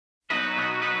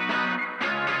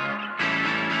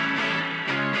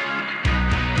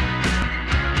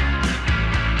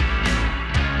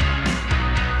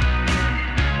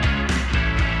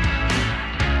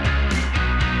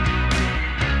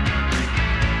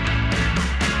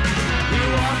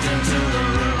into the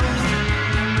room.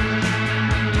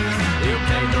 You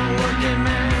paid the working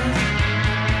man.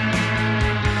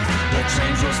 The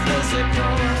change was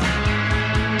physical.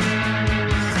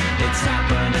 It's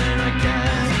happening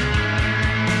again.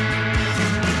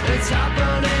 It's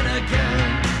happening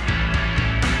again.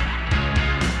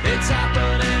 It's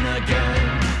happening again.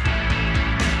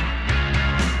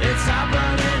 It's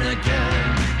happening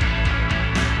again.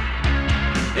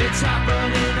 It's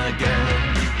happening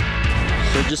again.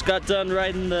 So just got done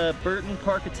riding the Burton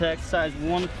Parkitect size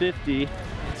 150.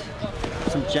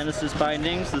 Some Genesis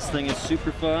bindings. This thing is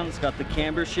super fun. It's got the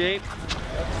camber shape.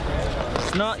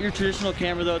 It's not your traditional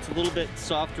camber though. It's a little bit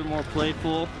softer, more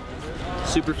playful.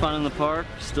 Super fun in the park.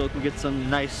 Still can get some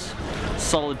nice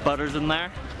solid butters in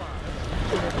there.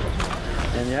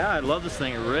 And yeah, I love this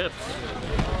thing. It rips.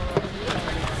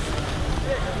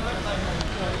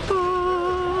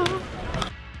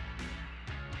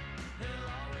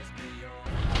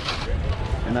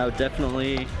 And I would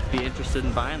definitely be interested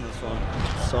in buying this one.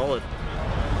 It's solid.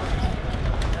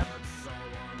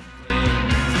 You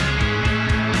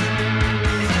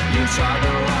try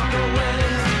to walk away,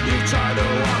 you try to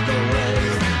walk away,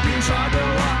 you try to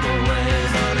walk away,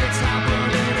 but it's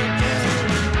happening again.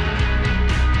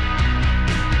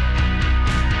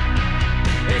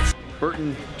 It's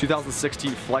Burton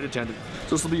 2016 flight attendant.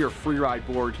 So this will be your free ride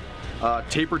board.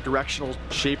 Tapered directional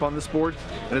shape on this board,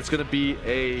 and it's going to be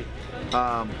a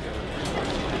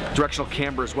directional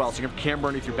camber as well. So you can have camber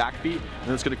underneath your back feet, and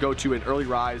then it's going to go to an early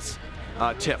rise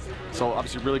tip. So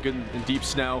obviously really good in deep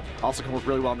snow. Also can work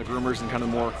really well on the groomers and kind of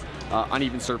more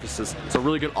uneven surfaces. So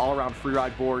really good all-around free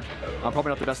ride board. Probably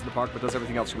not the best in the park, but does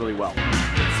everything else really well. It's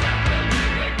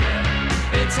happening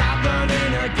again. It's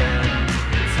happening again.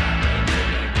 It's happening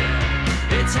again.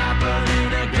 It's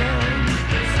happening again.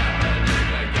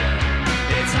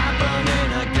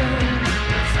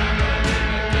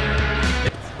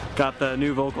 Got the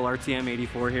new Vocal RTM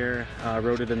 84 here.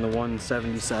 Rode it in the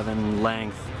 177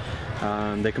 length.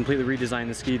 They completely redesigned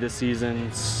the ski this season.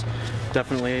 It's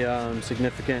definitely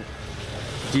significant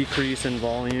decrease in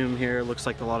volume here. Looks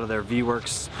like a lot of their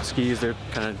V-Works skis, they're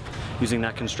kind of using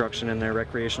that construction in their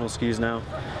recreational skis now.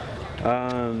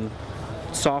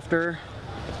 Softer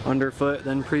underfoot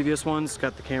than previous ones.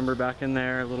 Got the camber back in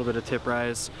there, a little bit of tip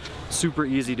rise. Super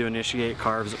easy to initiate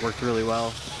carves. It worked really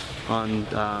well on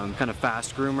kind of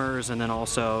fast groomers, and then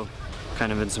also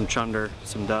kind of in some chunder,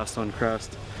 some dust on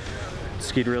crust.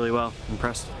 Skied really well.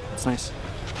 Impressed. It's nice.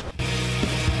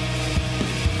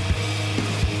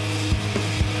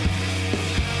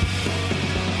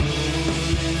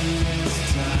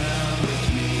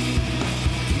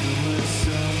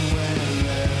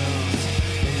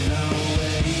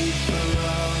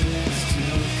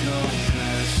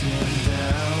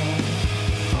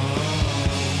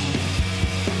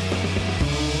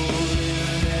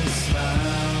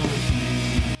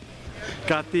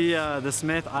 Got the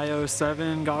Smith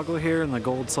IO7 goggle here and the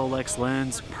gold Solex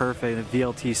lens. Perfect.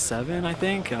 VLT7, I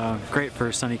think. Great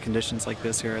for sunny conditions like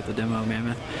this here at the demo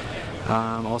Mammoth.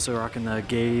 Also rocking the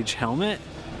Gauge helmet.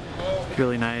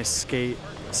 Really nice skate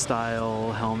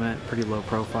style helmet. Pretty low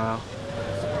profile.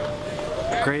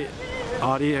 Great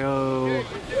audio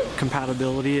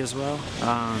compatibility as well.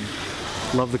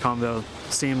 Love the combo.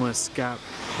 Seamless gap,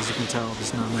 as you can tell,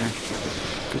 just not there.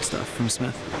 Good stuff from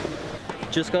Smith.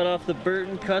 Just got off the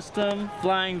Burton Custom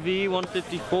Flying V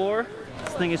 154.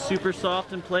 This thing is super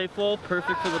soft and playful,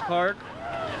 perfect for the park.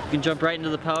 You can jump right into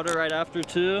the powder right after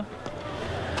too.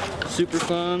 Super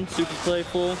fun, super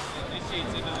playful.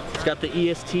 It's got the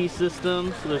EST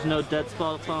system, so there's no dead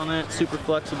spots on it. Super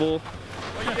flexible.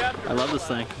 I love this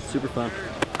thing, super fun.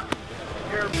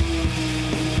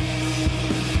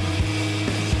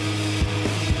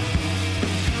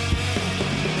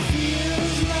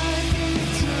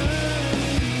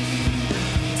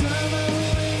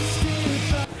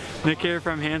 Nick here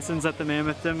from Hansens at the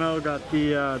Mammoth demo. Got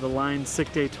the Line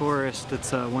Sick Day Tourist.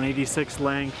 It's a 186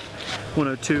 length,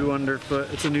 102 underfoot.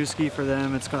 It's a new ski for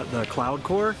them. It's got the Cloud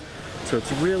Core, so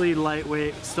it's really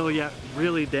lightweight, still yet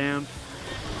really damp.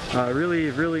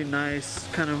 Really nice,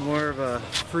 kind of more of a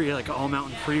free, like all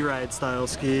mountain free ride style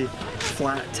ski.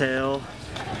 Flat tail,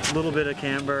 a little bit of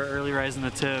camber, early rise in the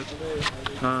tip.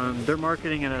 They're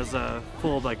marketing it as a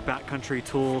full like backcountry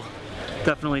tool.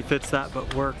 Definitely fits that,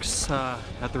 but works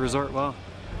at the resort well.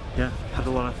 Yeah, had a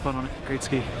lot of fun on it. Great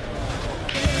ski.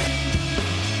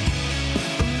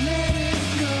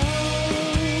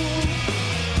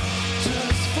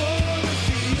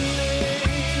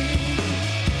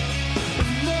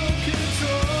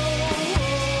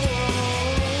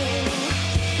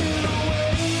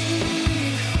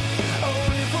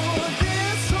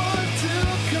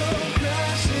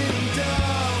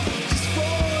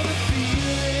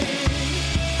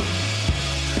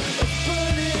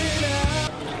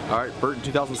 Burton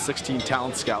 2016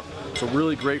 Talent Scout. So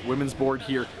really great women's board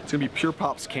here. It's going to be pure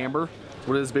pops camber.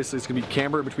 What it is basically, it's going to be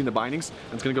camber in between the bindings,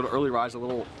 and it's going to go to early rise a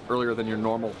little earlier than your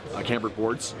normal cambered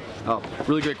boards.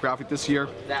 Really great graphic this year.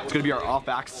 It's going to be our off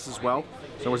axis as well.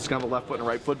 So we're just going to have a left foot and a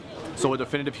right foot. So a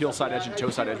definitive heel side edge and toe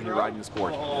side edge when you're riding this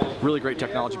board. Really great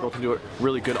technology built into it.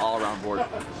 Really good all around board.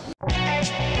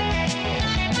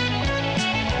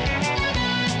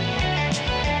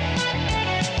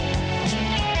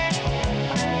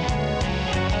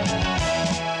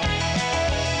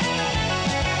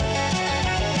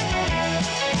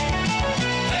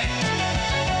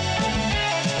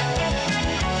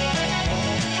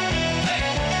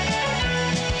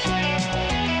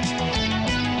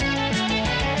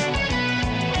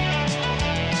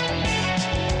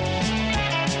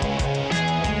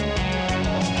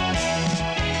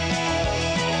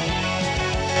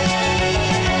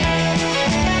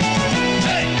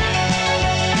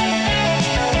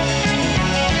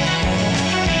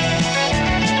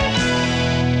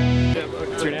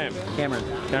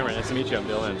 Cameron, nice to meet you. I'm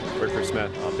Dylan. Work for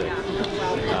Smith Optic.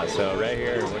 So right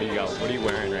here, what do you got? What are you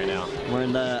wearing right now? I'm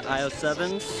wearing the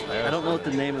IO7s. I don't know what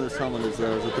the name of this helmet is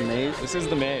though. Is it the Maze? This is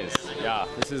the Maze. Yeah,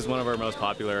 this is one of our most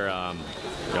popular,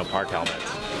 park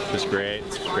helmets. Just great.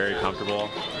 It's very comfortable,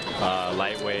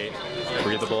 lightweight,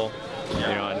 breathable.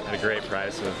 At a great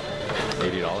price of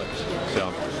 $80. So,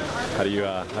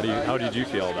 how did you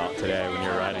feel about today when you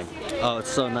were riding? Oh, it's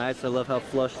so nice. I love how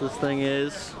flush this thing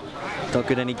is. Don't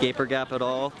get any gaper gap at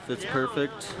all. Fits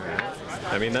perfect.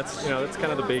 I mean, that's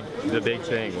kind of the big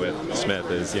thing with Smith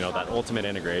is that ultimate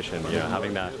integration.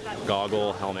 Having that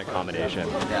goggle helmet combination,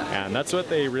 and that's what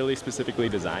they really specifically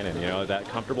design in. That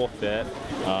comfortable fit,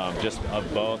 just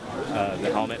of both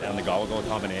the helmet and the goggle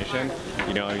combination.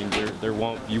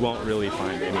 You won't really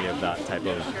find any of that type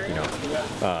of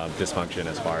dysfunction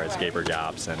as far as gaper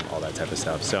gaps and all that type of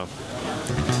stuff. So,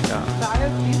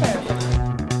 yeah.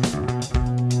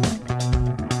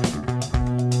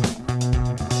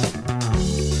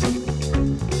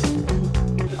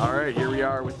 Here we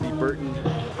are with the Burton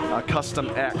Custom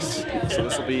X. So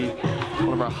this will be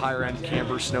one of our higher end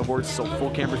camber snowboards, so full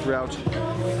camber throughout.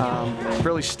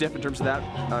 Fairly stiff in terms of that.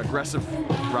 Aggressive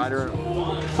rider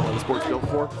this board's built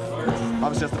for.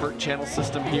 Obviously has the Burton channel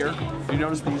system here. You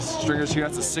notice these stringers here,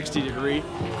 that's a 60-degree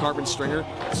carbon stringer.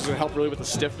 This is going to help really with the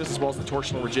stiffness as well as the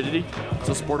torsional rigidity. So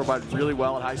this board will ride really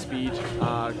well at high speed,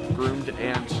 groomed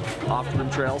and off-groom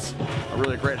trails.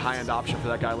 Really a great high-end option for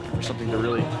that guy looking for something to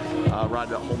really ride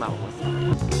that whole mountain with.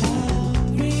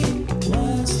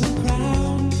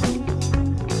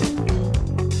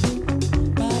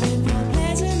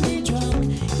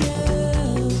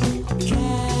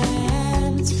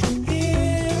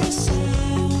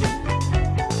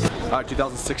 All right,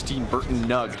 2016 Burton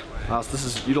Nug. So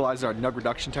this utilizes our nug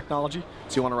reduction technology.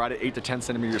 So you want to ride it 8 to 10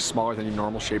 centimeters smaller than your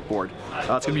normal shape board. It's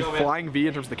going to be flying V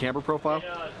in terms of the camber profile.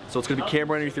 So it's going to be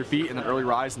camber underneath your feet and then early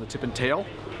rise in the tip and tail.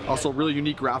 Also, a really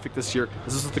unique graphic this year.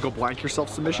 This is the Go Blank Yourself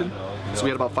submission. So we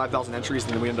had about 5,000 entries,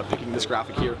 and then we ended up picking this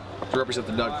graphic here to represent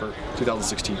the Nug for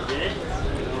 2016.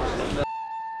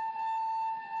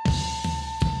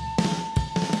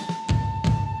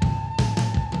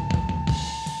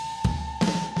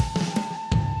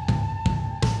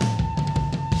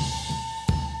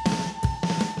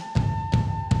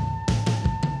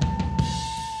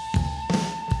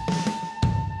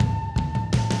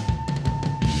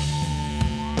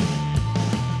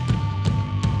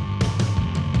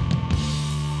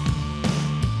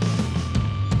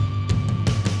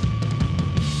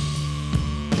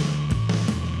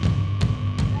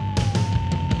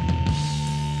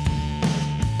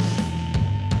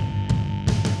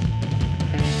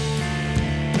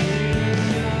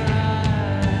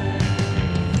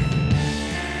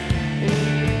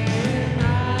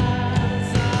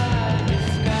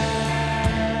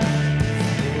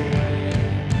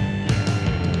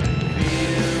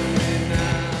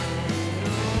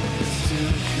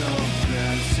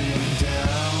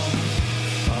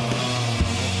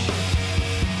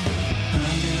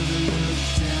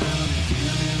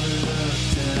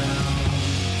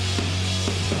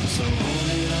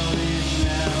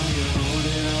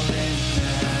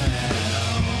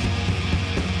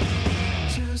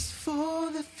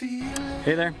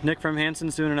 Hey there, Nick from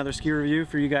Hansens doing another ski review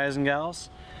for you guys and gals.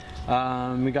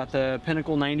 We got the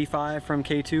Pinnacle 95 from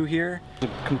K2 here. It's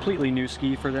a completely new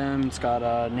ski for them. It's got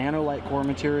a nanolite core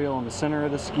material in the center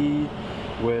of the ski.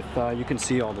 with, you can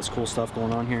see all this cool stuff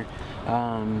going on here.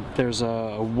 There's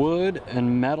a wood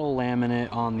and metal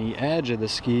laminate on the edge of the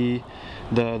ski.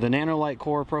 The nanolite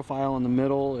core profile in the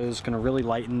middle is going to really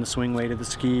lighten the swing weight of the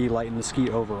ski, lighten the ski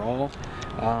overall.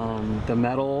 The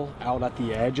metal out at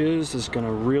the edges is going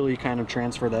to really kind of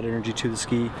transfer that energy to the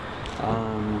ski.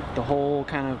 The whole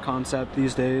kind of concept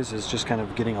these days is just kind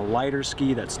of getting a lighter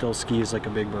ski that still skis like a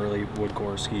big burly wood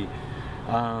core ski.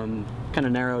 Kind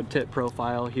of narrowed tip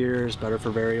profile here is better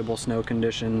for variable snow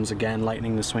conditions, again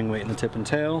lightening the swing weight in the tip and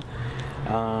tail.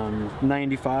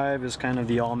 95 is kind of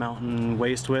the all mountain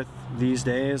waist width these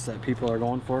days that people are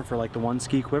going for like the one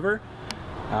ski quiver.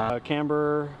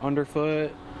 Camber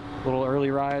underfoot, little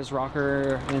early rise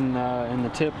rocker in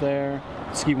the tip there.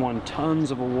 Ski won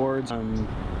tons of awards.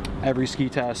 Every ski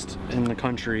test in the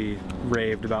country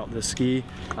raved about this ski.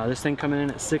 This thing coming in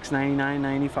at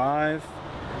 $699.95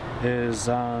 is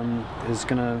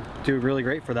gonna do really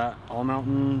great for that all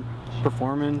mountain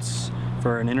performance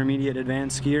for an intermediate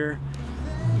advanced skier.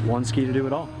 One ski to do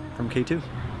it all from K2.